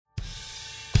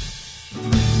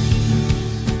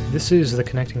This is the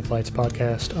Connecting Flights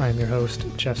podcast. I am your host,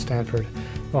 Jeff Stanford.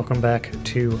 Welcome back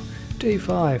to Day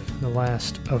 5, the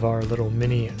last of our little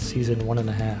mini season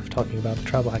 1.5, talking about the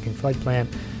Travel Hacking Flight Plan,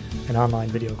 an online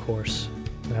video course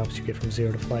that helps you get from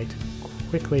zero to flight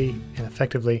quickly and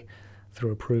effectively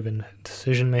through a proven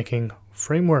decision-making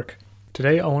framework.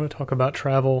 Today, I want to talk about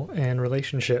travel and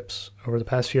relationships. Over the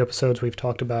past few episodes, we've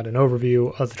talked about an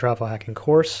overview of the travel hacking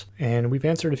course, and we've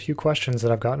answered a few questions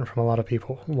that I've gotten from a lot of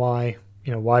people. Why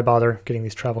bother getting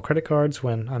these travel credit cards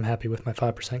when I'm happy with my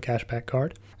 5% cashback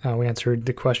card? We answered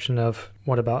the question of,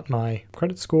 what about my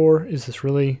credit score? Is this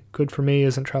really good for me?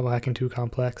 Isn't travel hacking too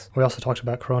complex? We also talked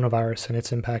about coronavirus and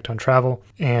its impact on travel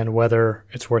and whether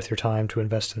it's worth your time to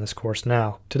invest in this course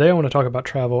now. Today, I want to talk about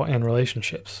travel and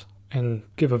relationships and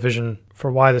give a vision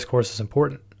for why this course is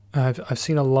important. I've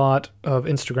seen a lot of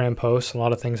Instagram posts, a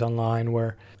lot of things online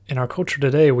where in our culture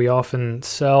today, we often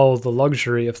sell the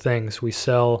luxury of things. We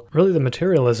sell really the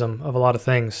materialism of a lot of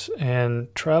things,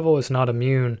 and travel is not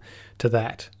immune to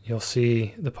that. You'll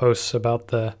see the posts about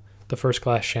the first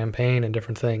class champagne and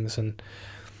different things and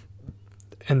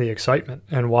the excitement.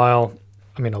 And while,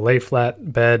 a lay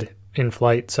flat bed in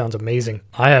flight sounds amazing,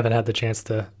 I haven't had the chance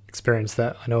to experience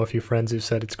that. I know a few friends who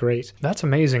said it's great. That's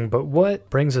amazing, but what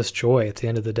brings us joy at the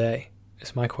end of the day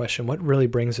is my question. What really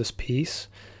brings us peace?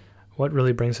 What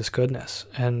really brings us goodness?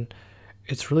 And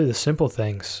it's really the simple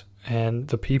things and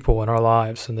the people in our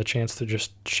lives and the chance to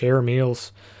just share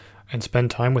meals and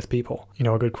spend time with people.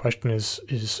 A good question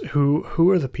is who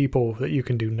are the people that you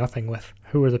can do nothing with?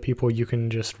 Who are the people you can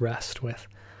just rest with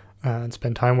and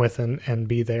spend time with and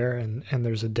be there? And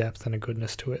there's a depth and a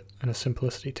goodness to it and a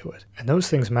simplicity to it. And those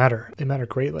things matter. They matter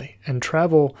greatly. And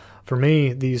travel, for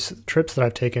me, these trips that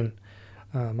I've taken,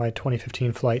 my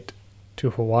 2015 flight to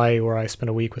Hawaii where I spent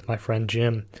a week with my friend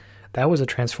Jim, that was a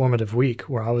transformative week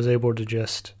where I was able to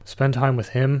just spend time with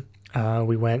him.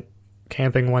 We went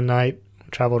camping one night,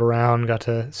 traveled around, got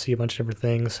to see a bunch of different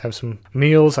things, have some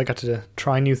meals. I got to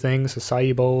try new things.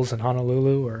 Acai bowls in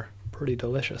Honolulu were pretty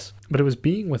delicious. But it was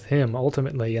being with him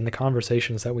ultimately and the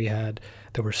conversations that we had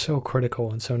that were so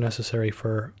critical and so necessary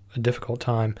for a difficult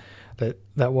time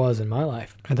that was in my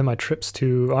life. And then my trips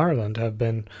to Ireland have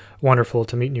been wonderful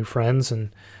to meet new friends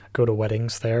and go to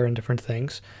weddings there and different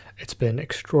things. It's been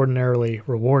extraordinarily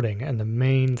rewarding, and the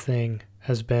main thing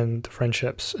has been the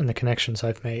friendships and the connections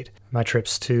I've made. My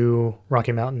trips to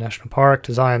Rocky Mountain National Park,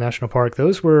 to Zion National Park,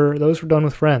 those were done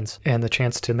with friends, and the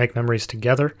chance to make memories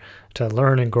together, to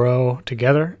learn and grow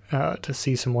together, to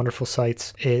see some wonderful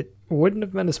sights. It wouldn't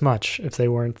have meant as much if they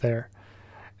weren't there.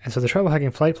 And so the Travel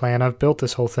Hacking Flight Plan, I've built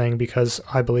this whole thing because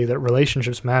I believe that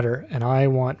relationships matter, and I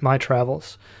want my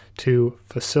travels to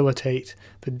facilitate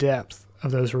the depth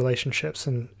of those relationships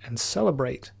and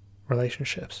celebrate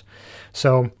relationships.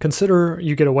 So consider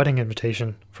you get a wedding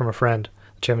invitation from a friend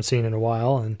that you haven't seen in a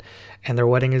while, and their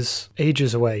wedding is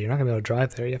ages away. You're not going to be able to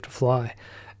drive there. You have to fly.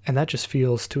 And that just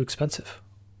feels too expensive.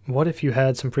 What if you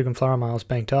had some frequent flyer miles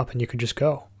banked up and you could just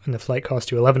go, and the flight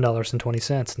cost you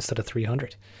 $11.20 instead of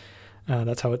 $300?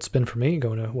 That's how it's been for me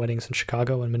going to weddings in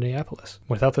Chicago and Minneapolis.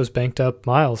 Without those banked up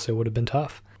miles, it would have been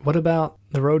tough. What about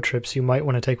the road trips you might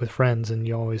want to take with friends and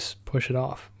you always push it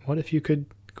off? What if you could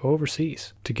go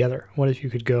overseas together? What if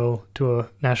you could go to a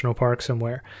national park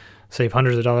somewhere, save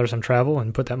hundreds of dollars on travel,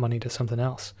 and put that money to something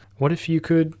else? What if you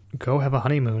could go have a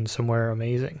honeymoon somewhere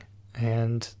amazing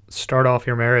and start off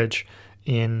your marriage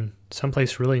in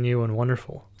someplace really new and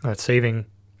wonderful? That's saving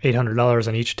 $800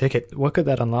 on each ticket. What could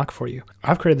that unlock for you?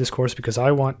 I've created this course because I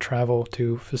want travel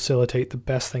to facilitate the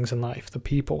best things in life, the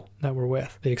people that we're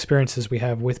with, the experiences we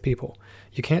have with people.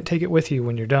 You can't take it with you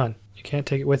when you're done. You can't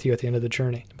take it with you at the end of the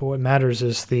journey. But what matters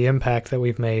is the impact that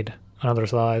we've made on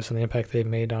others' lives and the impact they've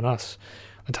made on us,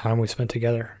 the time we spent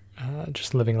together,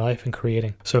 just living life and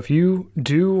creating. So if you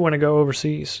do want to go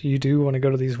overseas, you do want to go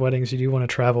to these weddings, you do want to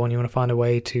travel, and you want to find a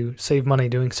way to save money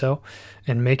doing so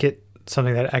and make it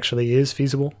something that actually is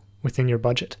feasible within your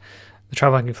budget, the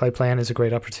Travel Hacking Flight Plan is a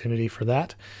great opportunity for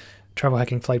that.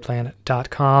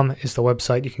 TravelHackingFlightPlan.com is the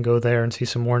website. You can go there and see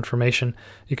some more information.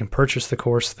 You can purchase the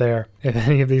course there. If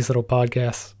any of these little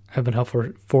podcasts have been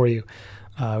helpful for you,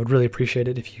 I would really appreciate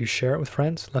it if you share it with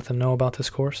friends. Let them know about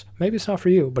this course. Maybe it's not for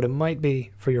you, but it might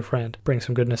be for your friend. Bring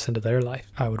some goodness into their life.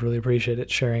 I would really appreciate it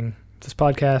sharing this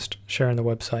podcast, sharing the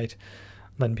website,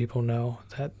 letting people know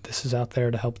that this is out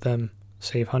there to help them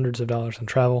save hundreds of dollars on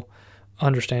travel,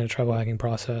 understand a travel hacking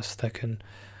process that can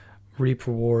reap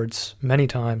rewards many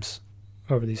times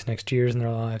over these next years in their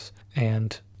lives,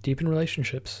 and deepen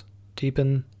relationships,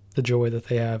 deepen the joy that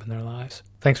they have in their lives.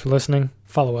 Thanks for listening.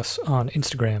 Follow us on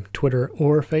Instagram, Twitter,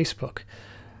 or Facebook.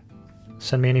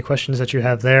 Send me any questions that you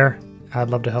have there, I'd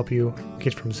love to help you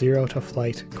get from zero to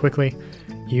flight quickly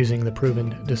using the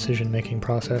proven decision-making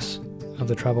process of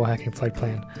the Travel Hacking Flight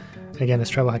Plan. Again,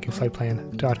 it's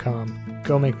travelhackingflightplan.com.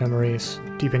 Go make memories,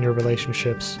 deepen your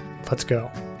relationships. Let's go.